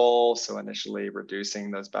bowel, so initially reducing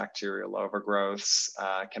those bacterial overgrowths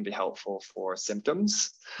can be helpful for symptoms.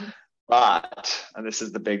 But, and this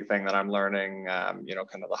is the big thing that I'm learning, kind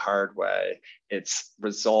of the hard way, it's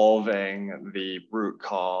resolving the root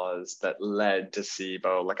cause that led to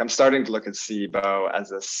SIBO. Like I'm starting to look at SIBO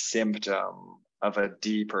as a symptom of a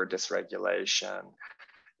deeper dysregulation.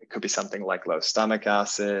 It could be something like low stomach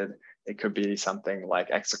acid. It could be something like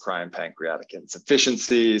exocrine pancreatic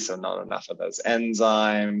insufficiency, so not enough of those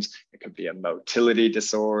enzymes. It could be a motility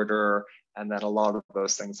disorder. And then a lot of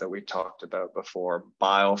those things that we talked about before,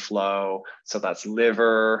 bile flow. So that's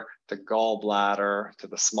liver to gallbladder to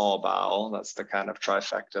the small bowel. That's the kind of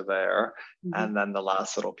trifecta there. And then the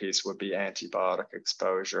last little piece would be antibiotic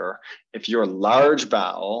exposure. If your large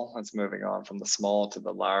bowel, that's moving on from the small to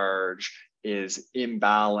the large, is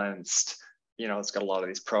imbalanced, it's got a lot of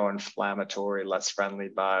these pro-inflammatory, less friendly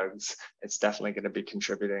bugs. It's definitely going to be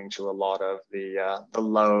contributing to a lot of the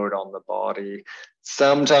load on the body.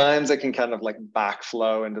 Sometimes it can kind of like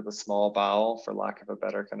backflow into the small bowel, for lack of a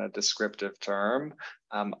better kind of descriptive term.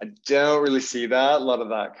 I don't really see that. A lot of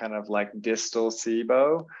that kind of like distal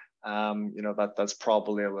SIBO. That's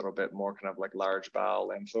probably a little bit more kind of like large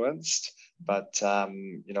bowel influenced, but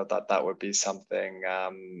that would be something,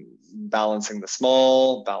 balancing the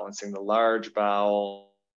small, balancing the large bowel,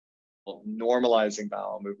 normalizing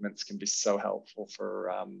bowel movements can be so helpful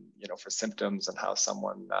for symptoms and how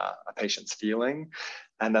a patient's feeling.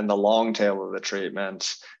 And then the long tail of the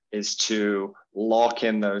treatment is to lock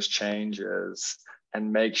in those changes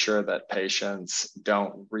and make sure that patients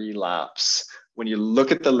don't relapse. When you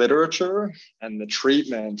look at the literature, and the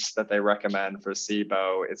treatment that they recommend for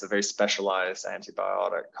SIBO is a very specialized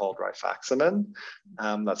antibiotic called rifaximin.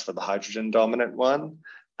 That's for the hydrogen dominant one.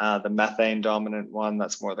 The methane dominant one,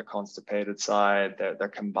 that's more the constipated side. They're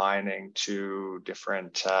combining two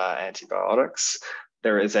different antibiotics.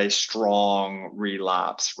 There is a strong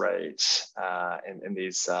relapse rate in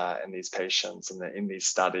these patients in these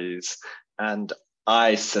studies. And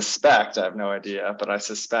I suspect, I have no idea, but I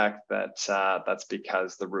suspect that that's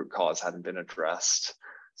because the root cause hadn't been addressed.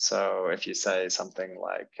 So if you say something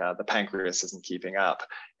like the pancreas isn't keeping up,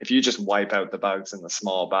 if you just wipe out the bugs in the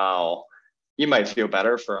small bowel, you might feel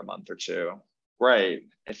better for a month or two. Great.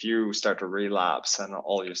 If you start to relapse and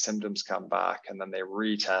all your symptoms come back and then they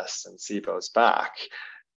retest and SIBO's back,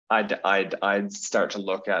 I'd start to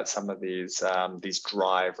look at some of these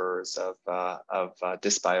drivers of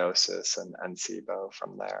dysbiosis and SIBO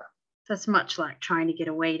from there. So it's much like trying to get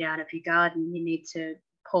a weed out of your garden. You need to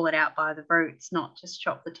pull it out by the roots, not just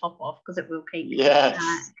chop the top off, because it will keep you back.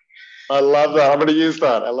 I love that. I'm going to use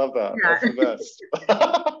that. I love that. Yeah. That's the best.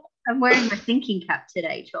 I'm wearing my thinking cap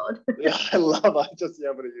today, Todd. Yeah, I'm going to use it.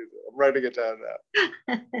 I'm writing it down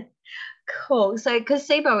now. Cool. So, because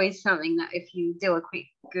SIBO is something that if you do a quick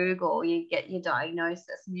Google, you get your diagnosis,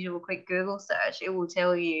 and you do a quick Google search, it will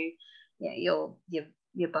tell you, you're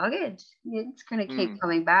buggered. It's going to keep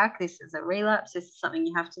coming back. This is a relapse. This is something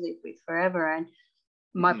you have to live with forever. And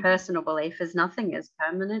my personal belief is nothing is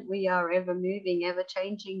permanent. We are ever moving, ever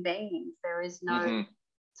changing beings. There is no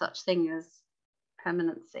such thing as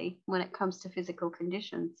permanency when it comes to physical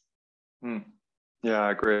conditions. Yeah,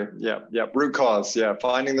 I agree. Yeah. Root cause. Yeah,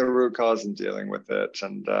 finding the root cause and dealing with it.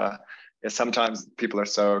 And sometimes people are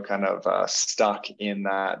so kind of stuck in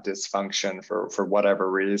that dysfunction for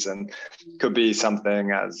whatever reason. Could be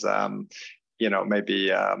something as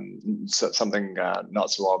maybe something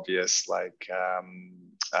not so obvious, like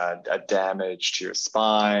a damage to your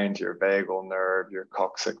spine, to your vagal nerve, your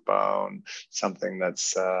coccyx bone, something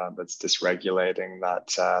that's dysregulating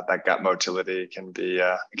that gut motility can be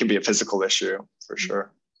a physical issue for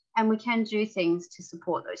sure. And we can do things to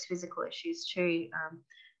support those physical issues too.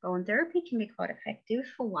 Bowen therapy can be quite effective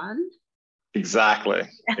for one. Exactly.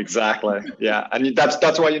 Yeah, and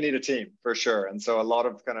that's why you need a team for sure. And so a lot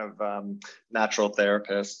of kind of natural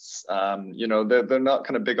therapists, they're not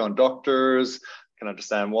kind of big on doctors. Can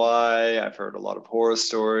understand why. I've heard a lot of horror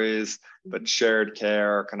stories, but shared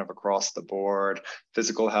care kind of across the board,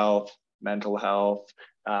 physical health, mental health,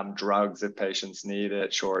 drugs if patients need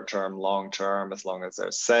it, short-term, long-term, as long as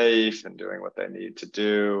they're safe and doing what they need to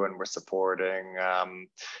do. And we're supporting,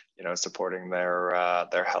 supporting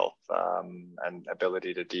their health and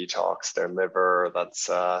ability to detox their liver.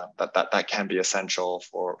 That can be essential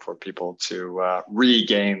for people to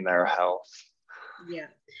regain their health. Yeah.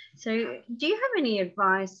 So do you have any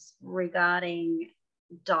advice regarding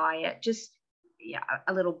diet? Just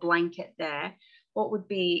a little blanket there. What would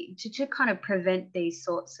be to kind of prevent these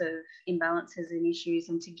sorts of imbalances and issues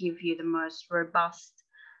and to give you the most robust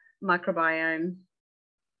microbiome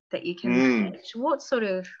that you can manage? What sort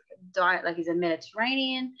of diet, like is a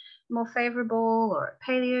Mediterranean more favorable or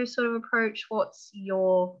a paleo sort of approach? What's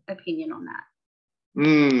your opinion on that?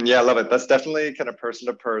 Yeah, I love it. That's definitely kind of person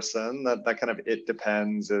to person. That kind of it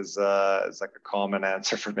depends is like a common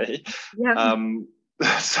answer for me. Yeah.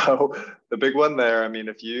 So the big one there, I mean,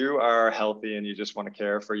 if you are healthy and you just want to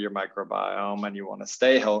care for your microbiome and you want to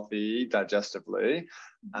stay healthy digestively,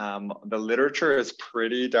 the literature is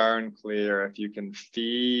pretty darn clear. If you can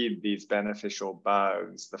feed these beneficial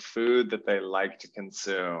bugs the food that they like to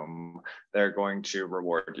consume, they're going to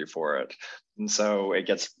reward you for it. And so it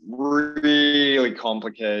gets really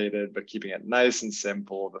complicated, but keeping it nice and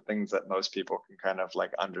simple, the things that most people can kind of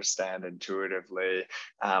like understand intuitively.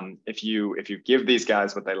 If you give these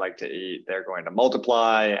guys what they like to eat, they're going to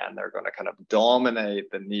multiply and they're going to kind of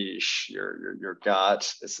dominate the niche, your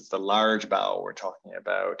gut. This is the large bowel we're talking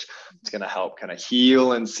about. It's going to help kind of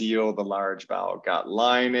heal and seal the large bowel gut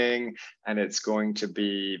lining, and it's going to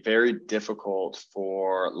be very difficult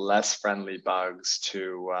for less friendly bugs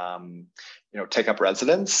to take up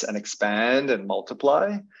residence and expand and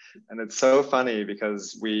multiply. And it's so funny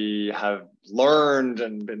because we have learned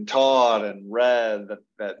and been taught and read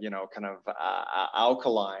that kind of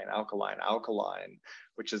alkaline,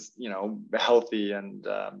 which is healthy and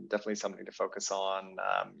definitely something to focus on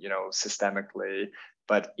systemically.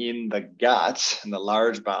 But in the gut, in the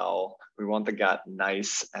large bowel, we want the gut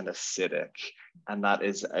nice and acidic. And that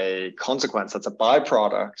is a consequence, that's a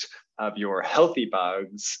byproduct of your healthy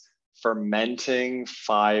bugs fermenting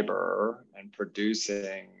fiber and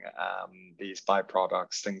producing these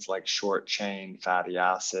byproducts, things like short chain fatty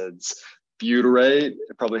acids. Butyrate,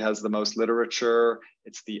 it probably has the most literature.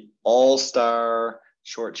 It's the all-star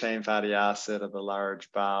short chain fatty acid of the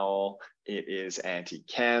large bowel. It is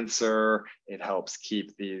anti-cancer. It helps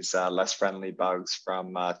keep these less friendly bugs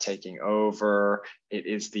from taking over. It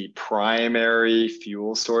is the primary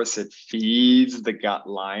fuel source. It feeds the gut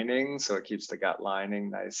lining, so it keeps the gut lining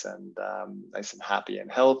nice and happy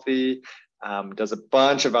and healthy. Does a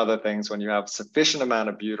bunch of other things. When you have sufficient amount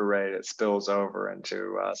of butyrate, it spills over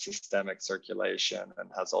into systemic circulation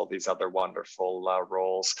and has all these other wonderful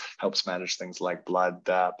roles. Helps manage things like blood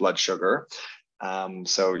sugar.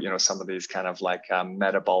 So, some of these kind of like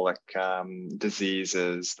metabolic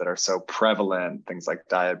diseases that are so prevalent, things like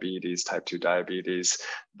diabetes, type 2 diabetes,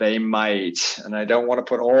 they might, and I don't want to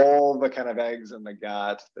put all the kind of eggs in the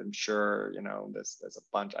gut. I'm sure, there's a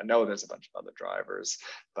bunch, I know there's a bunch of other drivers,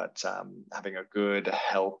 but having a good,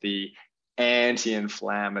 healthy,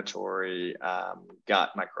 anti-inflammatory gut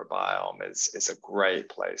microbiome is a great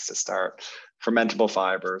place to start. Fermentable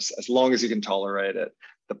fibers, as long as you can tolerate it.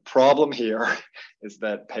 The problem here is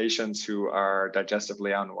that patients who are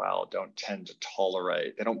digestively unwell don't tend to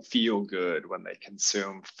tolerate, they don't feel good when they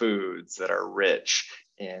consume foods that are rich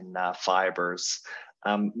in fibers.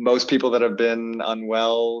 Most people that have been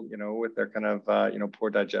unwell, with their kind of, poor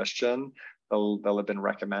digestion, they'll have been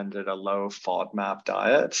recommended a low FODMAP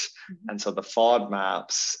diet. Mm-hmm. And so the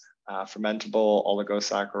FODMAPs, fermentable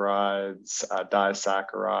oligosaccharides,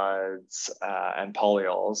 disaccharides, and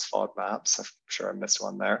polyols, FODMAPs. I'm sure I missed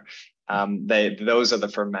one there. Those are the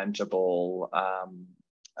fermentable.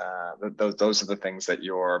 Those are the things that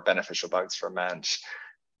your beneficial bugs ferment.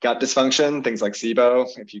 Gut dysfunction, things like SIBO.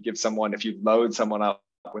 If you load someone up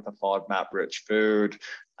with a FODMAP-rich food,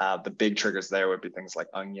 the big triggers there would be things like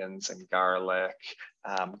onions and garlic.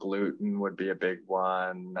 Gluten would be a big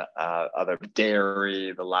one. Other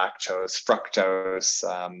dairy, the lactose, fructose,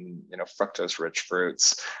 fructose-rich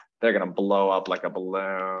fruits. They're going to blow up like a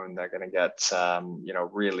balloon. They're going to get,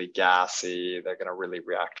 really gassy. They're going to really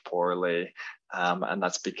react poorly. And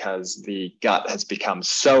that's because the gut has become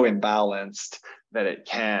so imbalanced that it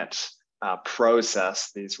can't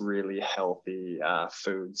process these really healthy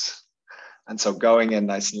foods. And so going in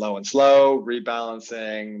nice and low and slow,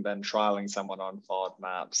 rebalancing, then trialing someone on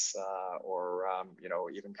FODMAPs or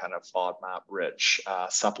even kind of FODMAP-rich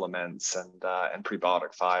supplements and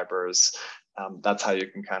prebiotic fibers. That's how you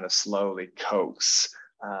can kind of slowly coax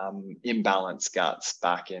imbalanced guts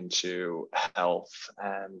back into health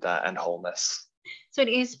and wholeness. So it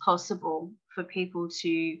is possible for people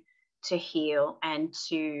to heal and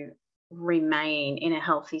to remain in a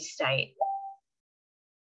healthy state.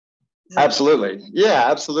 Absolutely.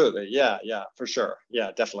 Yeah, absolutely. Yeah, for sure.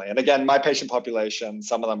 Yeah, definitely. And again, my patient population,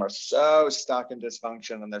 some of them are so stuck in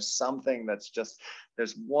dysfunction, and there's something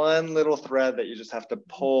there's one little thread that you just have to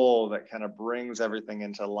pull that kind of brings everything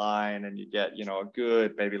into line, and you get, a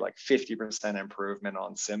good, maybe like 50% improvement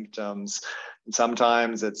on symptoms. And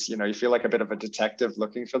sometimes it's, you feel like a bit of a detective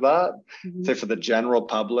looking for that. Mm-hmm. Say for the general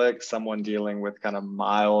public, someone dealing with kind of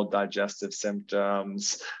mild digestive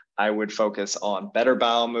symptoms, I would focus on better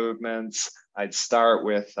bowel movements. I'd start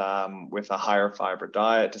with a higher fiber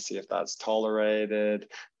diet to see if that's tolerated.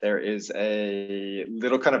 There is a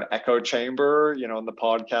little kind of echo chamber, in the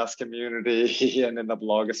podcast community and in the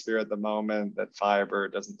blogosphere at the moment, that fiber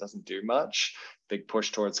doesn't do much. Big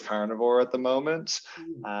push towards carnivore at the moment.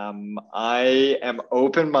 I am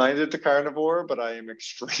open-minded to carnivore, but I am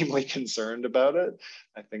extremely concerned about it.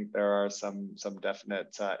 I think there are some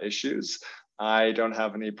definite issues. I don't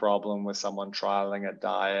have any problem with someone trialing a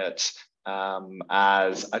diet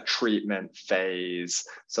as a treatment phase.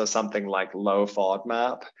 So something like low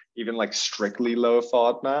FODMAP, even like strictly low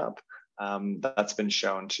FODMAP, that's been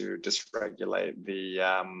shown to dysregulate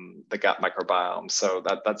the gut microbiome. So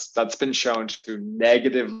that's been shown to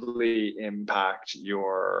negatively impact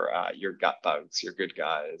your gut bugs, your good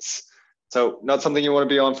guys. So not something you want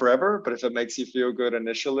to be on forever, but if it makes you feel good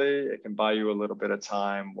initially, it can buy you a little bit of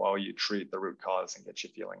time while you treat the root cause and get you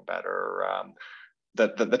feeling better. The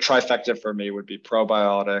trifecta for me would be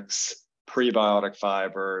probiotics, prebiotic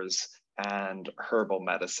fibers, and herbal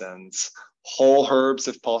medicines. Whole herbs,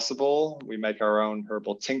 if possible. We make our own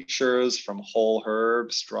herbal tinctures from whole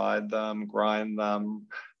herbs, dried them, grind them,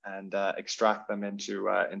 and extract them into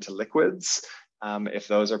liquids. If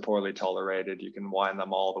those are poorly tolerated, you can wind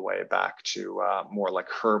them all the way back to more like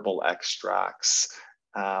herbal extracts.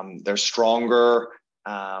 They're stronger,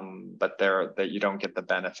 but you don't get the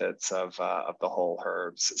benefits of the whole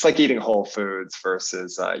herbs. It's like eating whole foods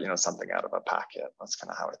versus something out of a packet. That's kind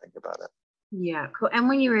of how I think about it. Yeah, cool. And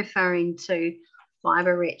when you're referring to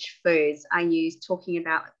fiber-rich foods, are you talking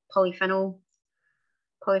about polyphenol?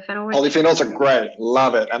 Polyphenols are great,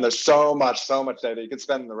 love it, and there's so much data. You could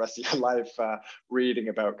spend the rest of your life reading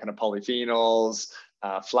about kind of polyphenols,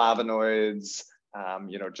 flavonoids.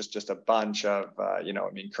 Just a bunch of,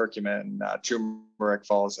 curcumin, turmeric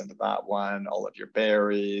falls into that one, all of your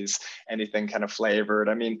berries, anything kind of flavored.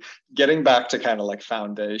 I mean, getting back to kind of like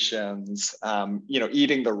foundations,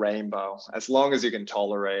 eating the rainbow, as long as you can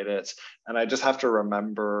tolerate it. And I just have to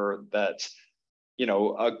remember that,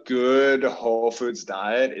 a good whole foods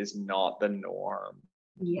diet is not the norm.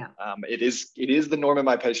 Yeah. It is the norm in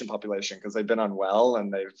my patient population because they've been unwell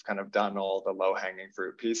and they've kind of done all the low-hanging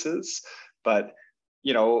fruit pieces. But,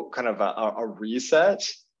 kind of a reset.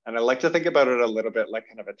 And I like to think about it a little bit like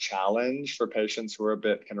kind of a challenge for patients who are a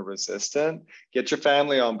bit kind of resistant. Get your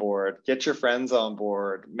family on board, get your friends on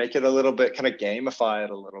board, make it a little bit, kind of gamify it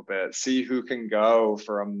a little bit, see who can go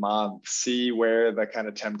for a month, see where the kind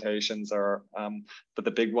of temptations are. But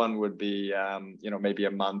the big one would be, maybe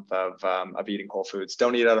a month of eating whole foods.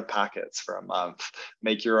 Don't eat out of packets for a month.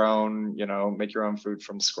 Make your own food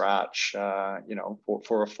from scratch,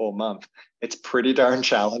 for a full month. It's pretty darn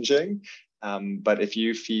challenging. But if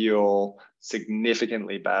you feel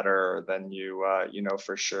significantly better, then you know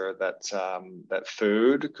for sure that that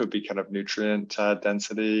food could be kind of nutrient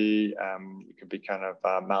density. You could be kind of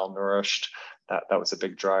malnourished. That was a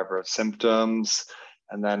big driver of symptoms.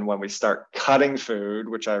 And then when we start cutting food,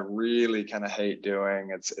 which I really kind of hate doing,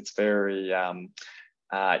 it's very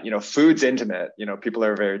food's intimate. People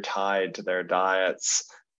are very tied to their diets.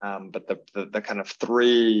 But the kind of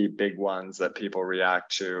three big ones that people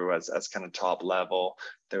react to as kind of top level,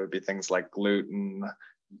 there would be things like gluten,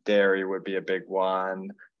 dairy would be a big one.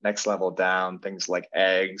 Next level down, things like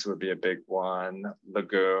eggs would be a big one,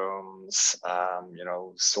 legumes,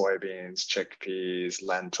 soybeans, chickpeas,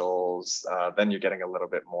 lentils. Then you're getting a little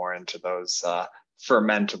bit more into those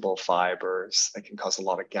fermentable fibers that can cause a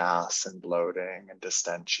lot of gas and bloating and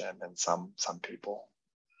distension in some people.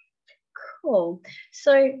 Cool.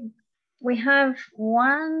 So we have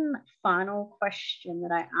one final question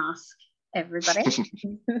that I ask everybody.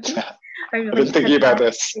 I've been thinking about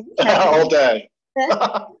this all day.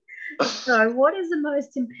 So what is the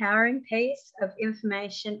most empowering piece of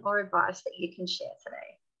information or advice that you can share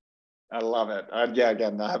today? I love it.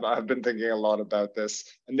 Again, I've been thinking a lot about this.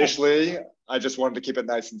 Initially, I just wanted to keep it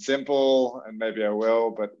nice and simple, and maybe I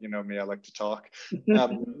will, but you know me, I like to talk.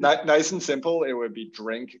 Nice and simple, it would be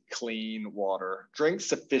drink clean water. Drink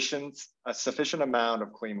a sufficient amount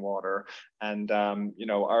of clean water. And,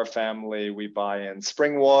 our family, we buy in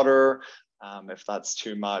spring water. If that's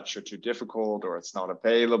too much or too difficult or it's not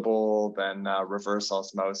available, then reverse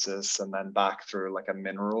osmosis and then back through like a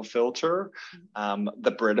mineral filter.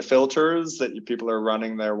 The Brita filters that people are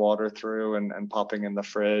running their water through and popping in the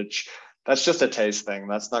fridge, that's just a taste thing.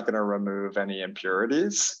 That's not going to remove any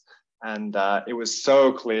impurities. And it was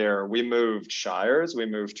so clear. We moved shires. We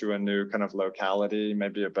moved to a new kind of locality,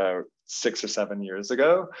 maybe about 6 or 7 years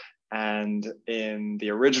ago. And in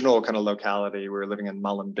the original kind of locality, we were living in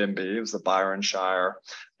Mullumbimby. It was the Byron Shire.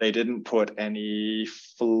 They didn't put any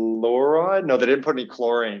fluoride. No, they didn't put any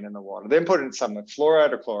chlorine in the water. They didn't put in some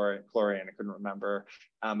fluoride or chlorine. I couldn't remember.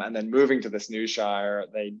 And then moving to this new shire,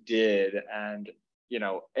 they did. And,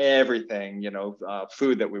 everything,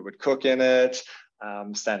 food that we would cook in it,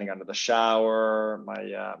 standing under the shower.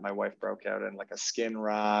 My wife broke out in like a skin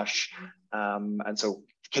rash. And so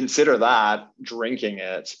consider that, drinking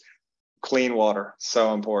it. clean water,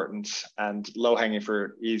 so important, and low hanging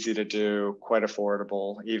fruit, easy to do, quite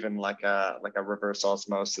affordable. Even like a reverse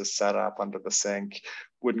osmosis setup under the sink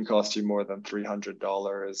wouldn't cost you more than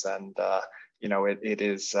 $300, and you know, it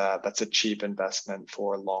is that's a cheap investment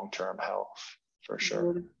for long-term health for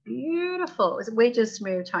sure. Beautiful. We just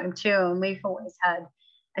moved home too, and we've always had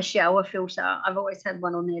a shower filter. I've always had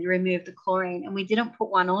one on there to remove the chlorine, and we didn't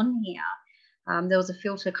put one on here. There was a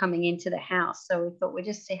filter coming into the house, so we thought we'd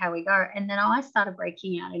just see how we go. And then I started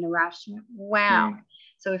breaking out in a rash. Wow.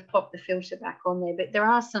 So we've popped the filter back on there. But there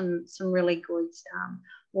are some really good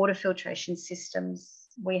water filtration systems.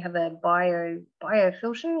 We have a bio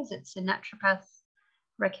filter. It's a naturopath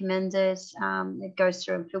recommended. It goes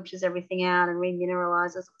through and filters everything out and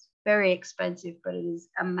remineralizes. It's very expensive, but it is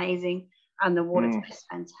amazing. And the water tastes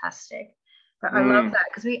fantastic. But I love that,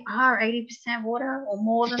 because we are 80% water or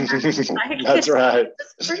more than that. That's right.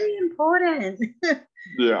 It's pretty important.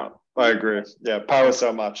 Yeah, I agree. Yeah, power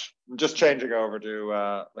so much. Just changing over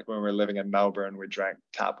to like when we were living in Melbourne, we drank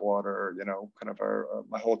tap water, you know, kind of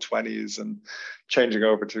my whole 20s, and changing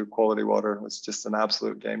over to quality water was just an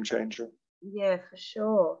absolute game changer. Yeah, for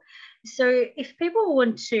sure. So if people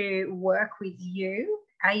want to work with you,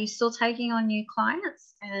 are you still taking on new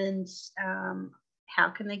clients, and how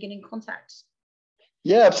can they get in contact?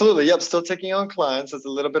 Yeah, absolutely. Yep, still taking on clients. There's a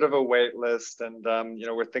little bit of a wait list, and you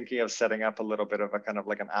know, we're thinking of setting up a little bit of a kind of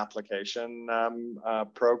like an application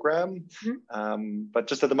program. But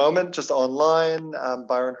just at the moment, just online,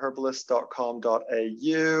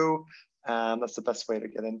 byronherbalist.com.au. That's the best way to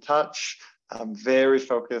get in touch. I'm very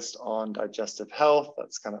focused on digestive health.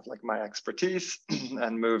 That's kind of like my expertise,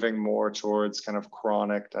 and moving more towards kind of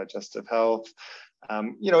chronic digestive health.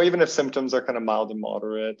 You know, even if symptoms are kind of mild and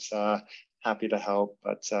moderate, happy to help.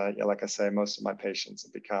 But yeah, like I say, most of my patients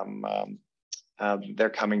have become, they're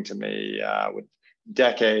coming to me with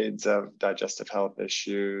decades of digestive health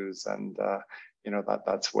issues. And, you know,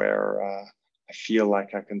 that's where I feel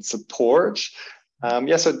like I can support.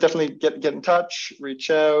 Yeah, so definitely get in touch, reach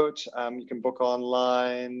out. You can book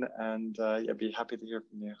online, and yeah, be happy to hear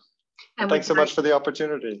from you. And thanks so much for the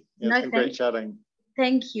opportunity. Yeah, it's been great chatting.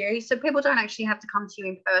 Thank you. So people don't actually have to come to you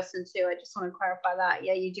in person too. I just want to clarify that.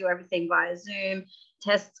 Yeah, you do everything via Zoom.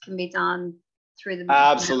 Tests can be done through the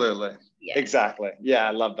absolutely. Yeah. Exactly. Yeah,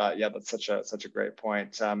 I love that. Yeah, that's such a great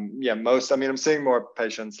point. Yeah, I'm seeing more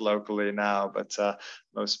patients locally now, but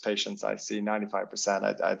most patients I see,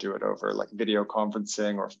 95%, I do it over like video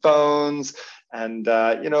conferencing or phones. And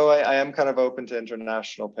you know, I am kind of open to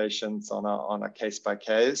international patients on a case by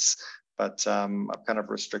case. But I've kind of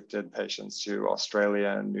restricted patients to Australia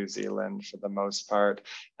and New Zealand for the most part.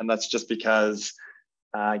 And that's just because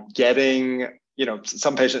getting, you know,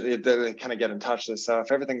 some patients, they kind of get in touch with this. So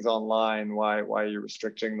if everything's online, why are you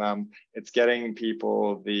restricting them? It's getting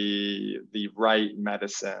people the right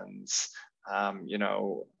medicines. You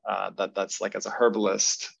know, that's like, as a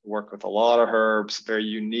herbalist, work with a lot of herbs, very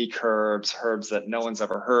unique herbs that no one's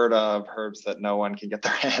ever heard of, herbs that no one can get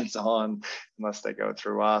their hands on unless they go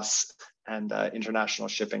through us. And international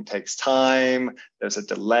shipping takes time. There's a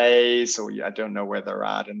delay, so I don't know where they're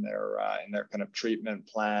at in their kind of treatment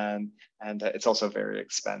plan, and it's also very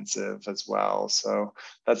expensive as well. So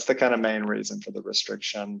that's the kind of main reason for the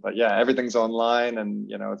restriction. But yeah, everything's online, and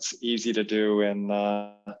you know, it's easy to do in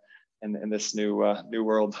this new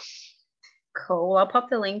world. Cool. I'll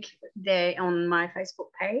pop the link there on my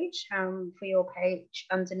Facebook page for your page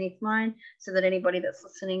underneath mine, so that anybody that's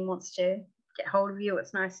listening wants to get hold of you,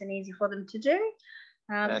 it's nice and easy for them to do.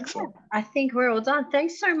 Excellent. Yeah, I think we're all done.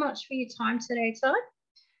 Thanks so much for your time today, Todd.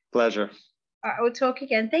 Pleasure. All right, we'll talk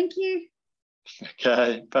again. Thank you.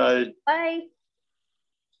 Okay, bye. Bye.